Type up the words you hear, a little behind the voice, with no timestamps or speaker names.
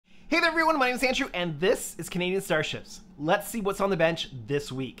Hey there everyone, my name is Andrew and this is Canadian Starships. Let's see what's on the bench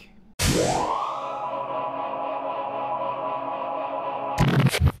this week.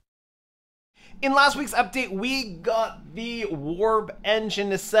 In last week's update, we got the warp engine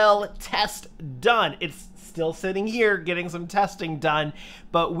nacelle test done. It's still sitting here getting some testing done,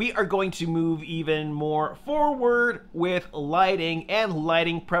 but we are going to move even more forward with lighting and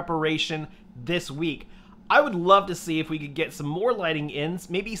lighting preparation this week. I would love to see if we could get some more lighting in,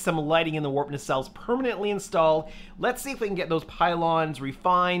 maybe some lighting in the warp nacelles permanently installed. Let's see if we can get those pylons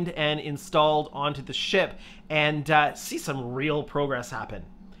refined and installed onto the ship and see some real progress happen.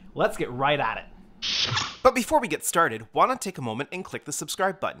 Let's get right at it. But before we get started, why not take a moment and click the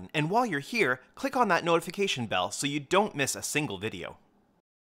subscribe button, and while you're here, click on that notification bell so you don't miss a single video.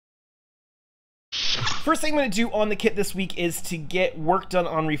 First thing I'm going to do on the kit this week is to get work done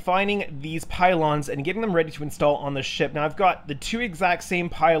on refining these pylons and getting them ready to install on the ship. Now I've got the two exact same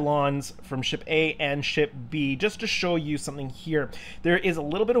pylons from ship A and ship B just to show you something here. There is a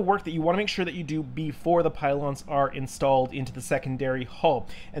little bit of work that you want to make sure that you do before the pylons are installed into the secondary hull,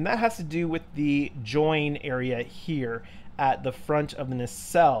 and that has to do with the join area here at the front of the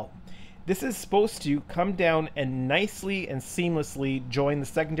nacelle. This is supposed to come down and nicely and seamlessly join the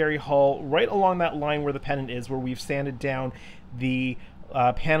secondary hull right along that line where the pennant is, where we've sanded down the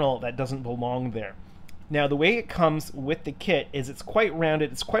panel that doesn't belong there. Now the way it comes with the kit is it's quite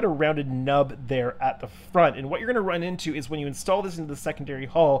rounded. It's quite a rounded nub there at the front, and what you're going to run into is when you install this into the secondary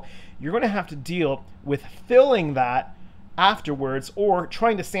hull, you're going to have to deal with filling that afterwards or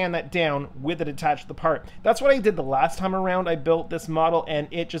trying to sand that down with it attached to the part. That's what I did the last time around I built this model, and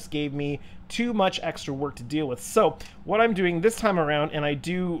it just gave me too much extra work to deal with. So what I'm doing this time around, and I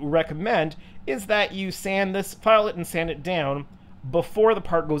do recommend, is that you sand this, file it and sand it down before the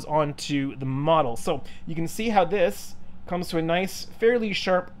part goes onto the model. So you can see how this comes to a nice, fairly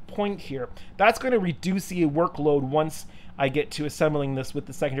sharp point here. That's going to reduce the workload once I get to assembling this with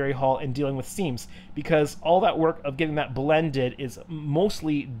the secondary hull and dealing with seams, because all that work of getting that blended is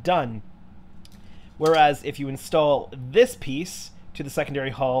mostly done. Whereas if you install this piece to the secondary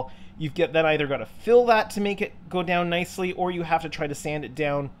hull, you've then either got to fill that to make it go down nicely, or you have to try to sand it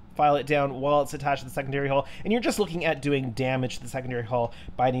down, file it down while it's attached to the secondary hull, and you're just looking at doing damage to the secondary hull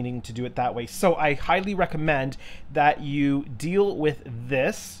by needing to do it that way. So I highly recommend that you deal with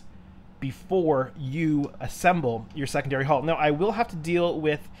this before you assemble your secondary hull. Now I will have to deal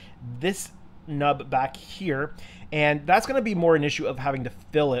with this nub back here, and that's going to be more an issue of having to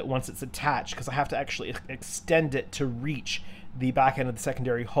fill it once it's attached, because I have to actually extend it to reach the back end of the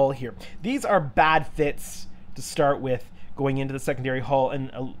secondary hull here. These are bad fits to start with going into the secondary hull,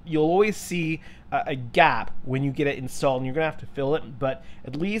 and you'll always see a gap when you get it installed, and you're going to have to fill it. But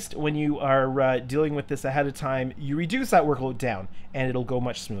at least when you are dealing with this ahead of time, you reduce that workload down and it'll go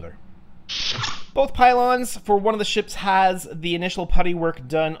much smoother. Both pylons for one of the ships has the initial putty work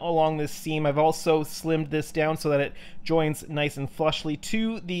done along this seam. I've also slimmed this down so that it joins nice and flushly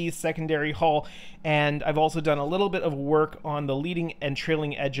to the secondary hull, and I've also done a little bit of work on the leading and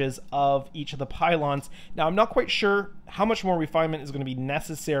trailing edges of each of the pylons. Now I'm not quite sure how much more refinement is going to be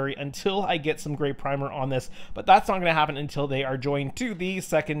necessary until I get some gray primer on this, but that's not going to happen until they are joined to the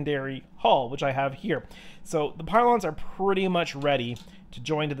secondary hull, which I have here. So the pylons are pretty much ready to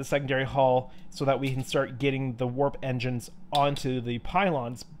join to the secondary hull so that we can start getting the warp engines onto the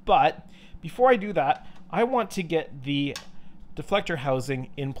pylons. But before I do that, I want to get the deflector housing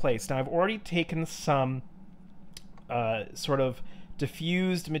in place. Now I've already taken some sort of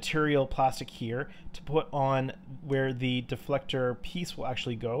diffused material plastic here to put on where the deflector piece will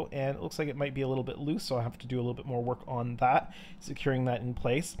actually go, and it looks like it might be a little bit loose, so I have to do a little bit more work on that, securing that in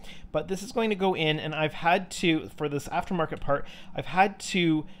place. But this is going to go in, and I've had to, for this aftermarket part, I've had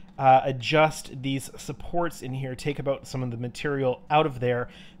to adjust these supports in here, take about some of the material out of there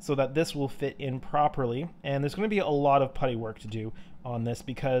so that this will fit in properly. And there's going to be a lot of putty work to do on this,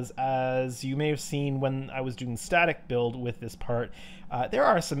 because as you may have seen when I was doing static build with this part, there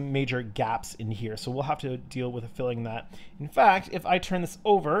are some major gaps in here, so we'll have to deal with filling that. In fact, if I turn this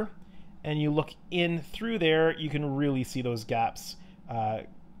over and you look in through there, you can really see those gaps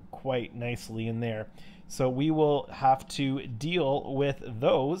quite nicely in there. So we will have to deal with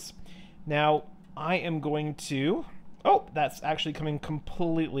those. Now I am going to, oh, that's actually coming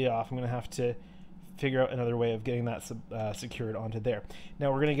completely off. I'm going to have to figure out another way of getting that secured onto there.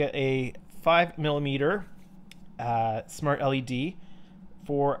 Now we're going to get a 5mm smart LED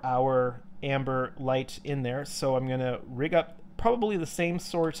for our amber light in there. So I'm going to rig up probably the same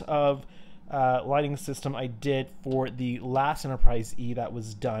sort of lighting system I did for the last Enterprise E that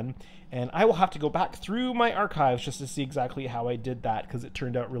was done. And I will have to go back through my archives just to see exactly how I did that, because it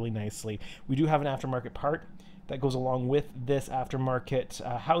turned out really nicely. We do have an aftermarket part that goes along with this aftermarket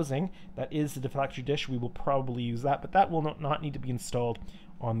housing. That is the deflector dish. We will probably use that, but that will not need to be installed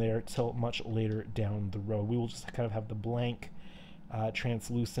on there till much later down the road. We will just kind of have the blank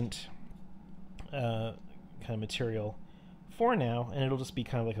translucent kind of material for now, and it'll just be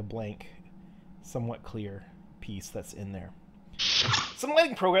kind of like a blank, somewhat clear piece that's in there. Some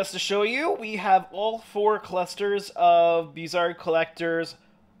lighting progress to show you. We have all 4 clusters of bussard collectors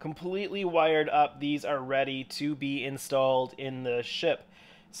completely wired up. These are ready to be installed in the ship.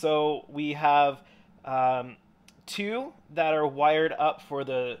 So we have 2 that are wired up for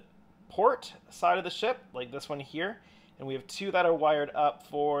the port side of the ship, like this one here, and we have 2 that are wired up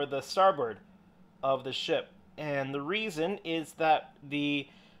for the starboard of the ship. And the reason is that the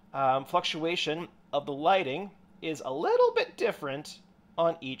fluctuation of the lighting is a little bit different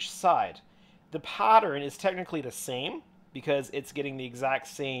on each side. The pattern is technically the same because it's getting the exact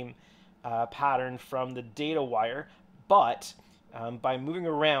same pattern from the data wire, but by moving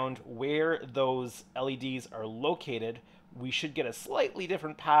around where those LEDs are located, we should get a slightly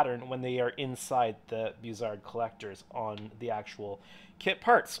different pattern when they are inside the bussard collectors on the actual kit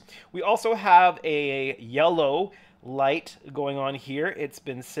parts. We also have a yellow light going on here. It's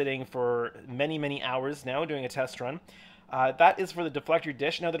been sitting for many hours now doing a test run. That is for the deflector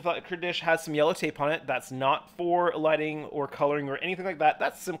dish. Now, the deflector dish has some yellow tape on it. That's not for lighting or coloring or anything like that.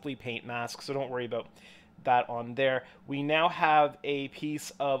 That's simply paint mask, so don't worry about that on there. We now have a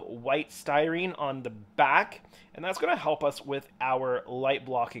piece of white styrene on the back, and that's going to help us with our light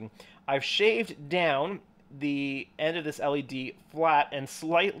blocking. I've shaved down the end of this LED flat and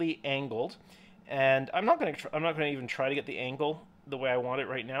slightly angled, and I'm not going to even try to get the angle the way I want it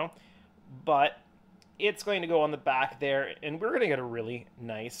right now, but it's going to go on the back there, and we're going to get a really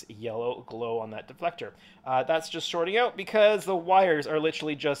nice yellow glow on that deflector. That's just shorting out because the wires are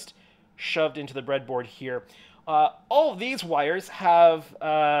literally just shoved into the breadboard here. All of these wires have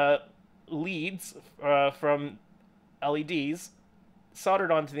leads from LEDs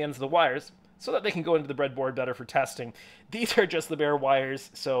soldered onto the ends of the wires so that they can go into the breadboard better for testing. These are just the bare wires,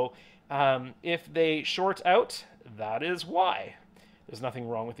 so if they short out, that is why. There's nothing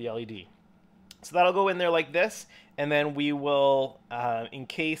wrong with the LED. So that'll go in there like this, and then we will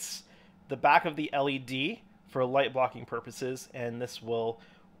encase the back of the LED for light blocking purposes, and this will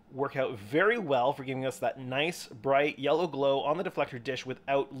work out very well for giving us that nice bright yellow glow on the deflector dish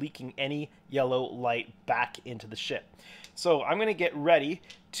without leaking any yellow light back into the ship. So I'm going to get ready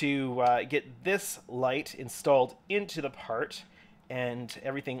to get this light installed into the part and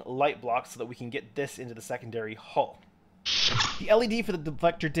everything light blocked so that we can get this into the secondary hull. The LED for the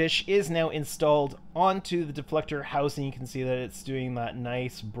deflector dish is now installed onto the deflector housing. You can see that it's doing that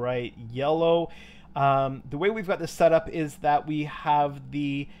nice bright yellow. The way we've got this set up is that we have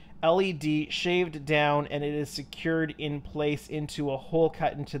the LED shaved down and it is secured in place into a hole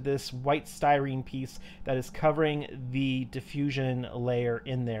cut into this white styrene piece that is covering the diffusion layer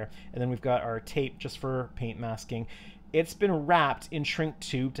in there. And then we've got our tape just for paint masking. It's been wrapped in shrink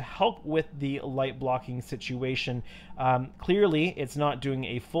tube to help with the light blocking situation. Clearly, it's not doing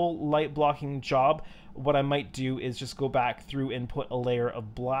a full light blocking job. What I might do is just go back through and put a layer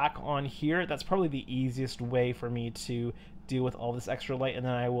of black on here. That's probably the easiest way for me to deal with all this extra light, and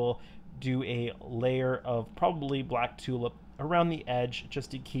then I will do a layer of probably black tulip around the edge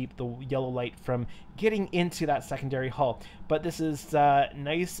just to keep the yellow light from getting into that secondary hull. But this is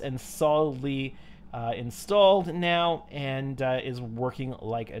nice and solidly installed now and is working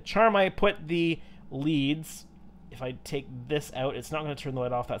like a charm. I put the leads, if I take this out, it's not going to turn the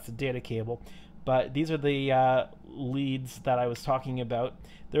light off, that's the data cable, but these are the leads that I was talking about.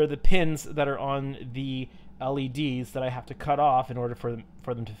 They're the pins that are on the LEDs that I have to cut off in order for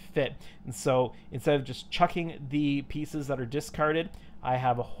them to fit. And so instead of just chucking the pieces that are discarded, I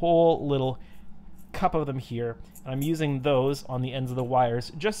have a whole little cup of them here, and I'm using those on the ends of the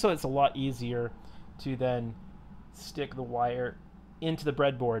wires just so it's a lot easier to then stick the wire into the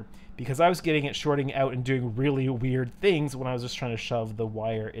breadboard, because I was getting it shorting out and doing really weird things when I was just trying to shove the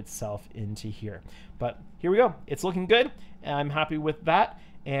wire itself into here. But here we go. It's looking good, and I'm happy with that.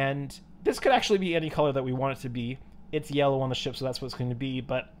 And this could actually be any color that we want it to be. It's yellow on the ship, so that's what it's going to be.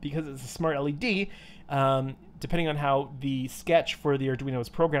 But because it's a smart LED, depending on how the sketch for the Arduino is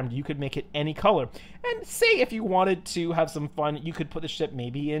programmed, you could make it any color. And say if you wanted to have some fun, you could put the ship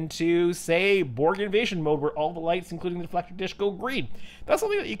maybe into, say, Borg invasion mode, where all the lights, including the deflector dish, go green. That's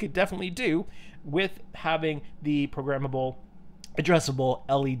something that you could definitely do with having the programmable, addressable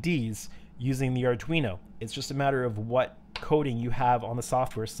LEDs using the Arduino. It's just a matter of what coding you have on the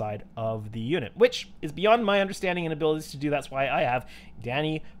software side of the unit, which is beyond my understanding and abilities to do. That's why I have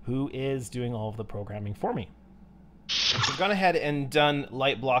Danny, who is doing all of the programming for me. So I've gone ahead and done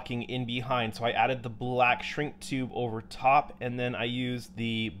light blocking in behind. So I added the black shrink tube over top, and then I used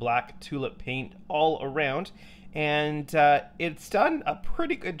the black tulip paint all around, and it's done a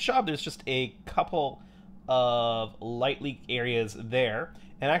pretty good job. There's just a couple of light leak areas there,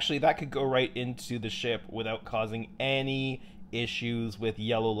 and actually that could go right into the ship without causing any issues with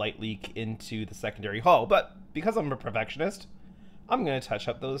yellow light leak into the secondary hull. But because I'm a perfectionist, I'm going to touch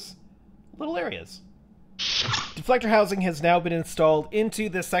up those little areas. Deflector housing has now been installed into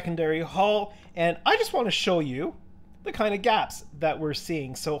the secondary hull, and I just want to show you the kind of gaps that we're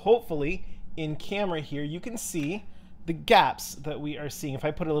seeing. So hopefully in camera here you can see the gaps that we are seeing. If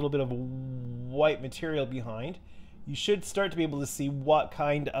I put a little bit of white material behind, you should start to be able to see what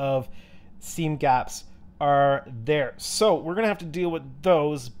kind of seam gaps are there. So we're gonna have to deal with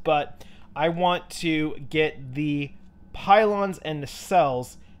those, but I want to get the pylons and the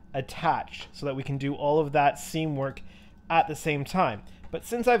nacelles attached so that we can do all of that seam work at the same time. But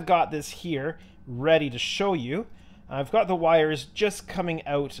since I've got this here ready to show you, I've got the wires just coming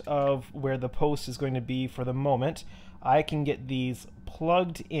out of where the post is going to be for the moment. I can get these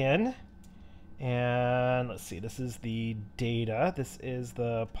plugged in, and let's see, this is the data, this is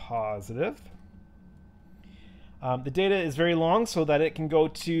the positive. The data is very long so that it can go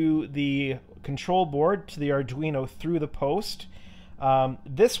to the control board, to the Arduino through the post.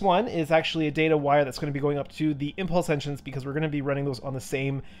 This one is actually a data wire that's going to be going up to the impulse engines because we're going to be running those on the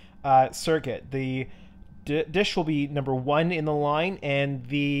same circuit. The dish will be number 1 in the line, and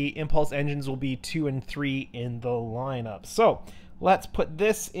the impulse engines will be 2 and 3 in the lineup. So let's put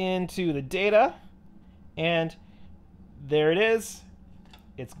this into the data, and there it is.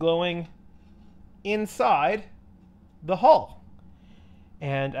 It's glowing inside the hull.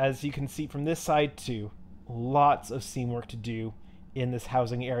 And as you can see from this side too, lots of seam work to do in this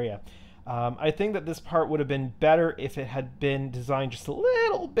housing area. I think that this part would have been better if it had been designed just a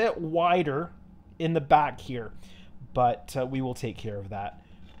little bit wider in the back here, but we will take care of that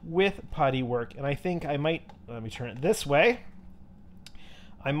with putty work. And I think I might, let me turn it this way,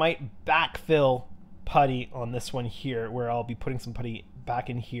 I might backfill putty on this one here, where I'll be putting some putty back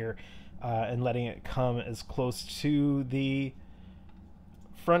in here and letting it come as close to the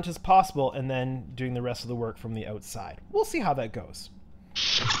front as possible, and then doing the rest of the work from the outside. We'll see how that goes.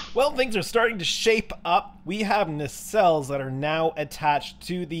 Well, things are starting to shape up. We have nacelles that are now attached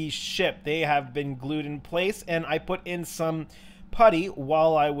to the ship. They have been glued in place, and I put in some putty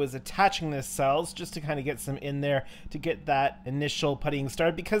while I was attaching the nacelles just to kind of get some in there to get that initial puttying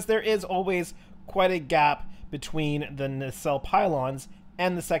started, because there is always quite a gap between the nacelle pylons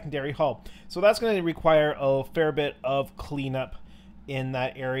and the secondary hull. So that's going to require a fair bit of cleanup in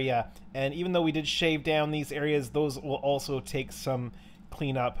that area. And even though we did shave down these areas, those will also take some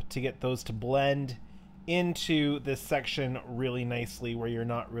cleanup to get those to blend into this section really nicely, where you're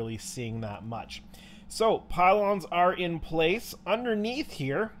not really seeing that much. So pylons are in place. Underneath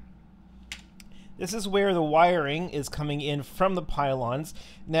here, this is where the wiring is coming in from the pylons.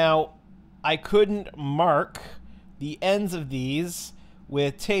 Now, I couldn't mark the ends of these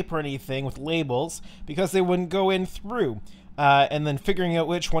with tape or anything, with labels, because they wouldn't go in through. And then figuring out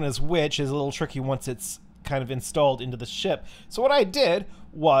which one is which is a little tricky once it's kind of installed into the ship. So what I did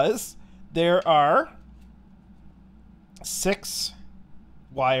was, there are 6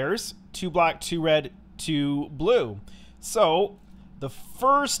 wires, 2 black, 2 red, 2 blue. So the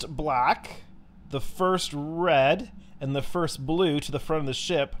first black, the first red, and the first blue to the front of the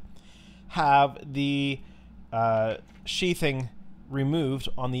ship have the sheathing removed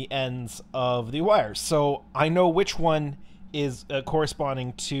on the ends of the wires. So I know which one is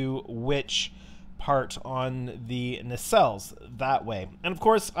corresponding to which part on the nacelles that way. And of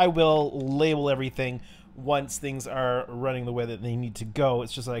course I will label everything once things are running the way that they need to go.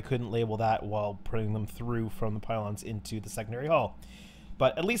 It's just that I couldn't label that while putting them through from the pylons into the secondary hull.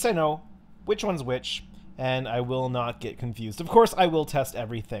 But at least I know which one's which, and I will not get confused. Of course I will test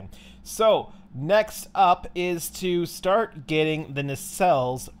everything. So next up is to start getting the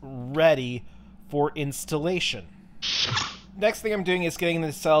nacelles ready for installation. Next thing I'm doing is getting the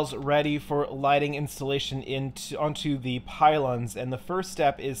nacelles ready for lighting installation onto the pylons, and the first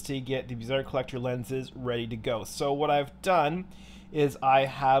step is to get the bussard collector lenses ready to go. So what I've done is I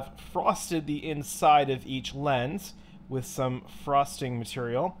have frosted the inside of each lens with some frosting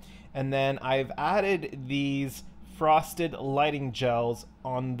material, and then I've added these frosted lighting gels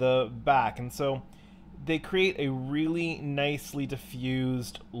on the back, and so they create a really nicely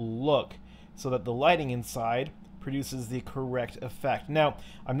diffused look. so that the lighting inside produces the correct effect. Now,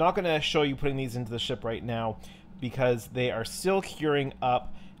 I'm not going to show you putting these into the ship right now because they are still curing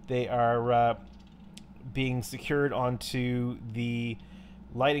up. They are being secured onto the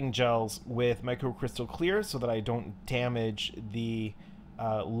lighting gels with microcrystal clear so that I don't damage the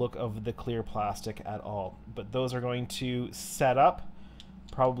look of the clear plastic at all. But those are going to set up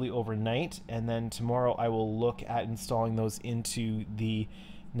probably overnight, and then tomorrow I will look at installing those into the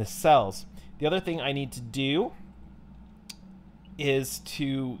nacelles. The other thing I need to do is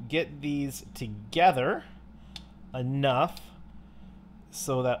to get these together enough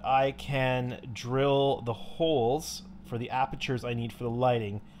so that I can drill the holes for the apertures I need for the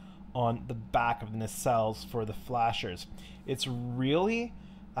lighting on the back of the nacelles for the flashers. It's really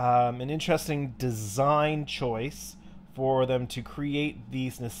an interesting design choice for them to create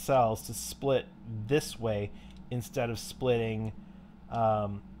these nacelles to split this way instead of splitting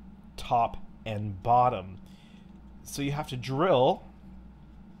top and bottom. So you have to drill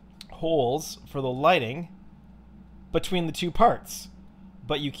holes for the lighting between the two parts,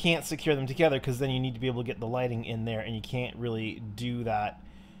 but you can't secure them together because then you need to be able to get the lighting in there, and you can't really do that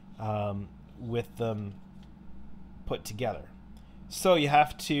with them put together. So you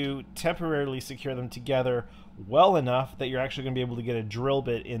have to temporarily secure them together well enough that you're actually going to be able to get a drill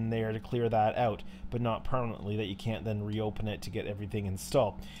bit in there to clear that out, but not permanently, that you can't then reopen it to get everything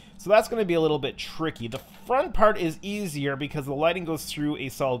installed. So that's going to be a little bit tricky. The front part is easier because the lighting goes through a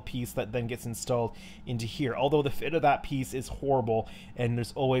solid piece that then gets installed into here, although the fit of that piece is horrible and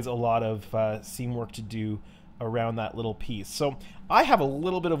there's always a lot of seam work to do around that little piece. So I have a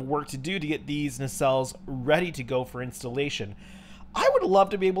little bit of work to do to get these nacelles ready to go for installation. I would love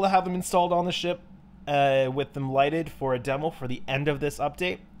to be able to have them installed on the ship with them lighted for a demo for the end of this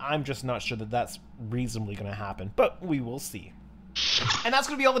update. I'm just not sure that that's reasonably going to happen, but we will see. And that's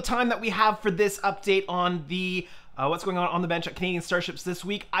going to be all the time that we have for this update on the what's going on the bench at Canadian Starships this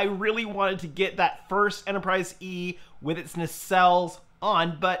week. I really wanted to get that first Enterprise E with its nacelles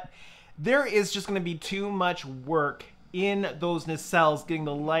on, but there is just going to be too much work in those nacelles, getting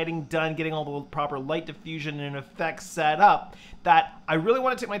the lighting done, getting all the proper light diffusion and effects set up, that I really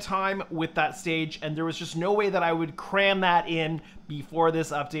want to take my time with that stage, and there was just no way that I would cram that in before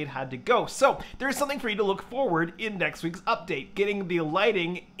this update had to go. So there's something for you to look forward in next week's update, getting the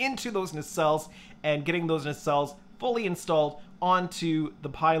lighting into those nacelles and getting those nacelles fully installed onto the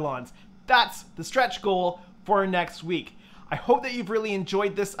pylons. That's the stretch goal for next week. I hope that you've really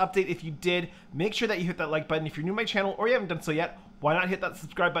enjoyed this update. If you did, make sure that you hit that like button. If you're new to my channel or you haven't done so yet, why not hit that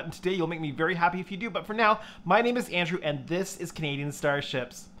subscribe button today? You'll make me very happy if you do. But for now, my name is Andrew, and this is Canadian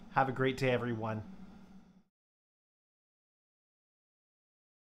Starships. Have a great day, everyone.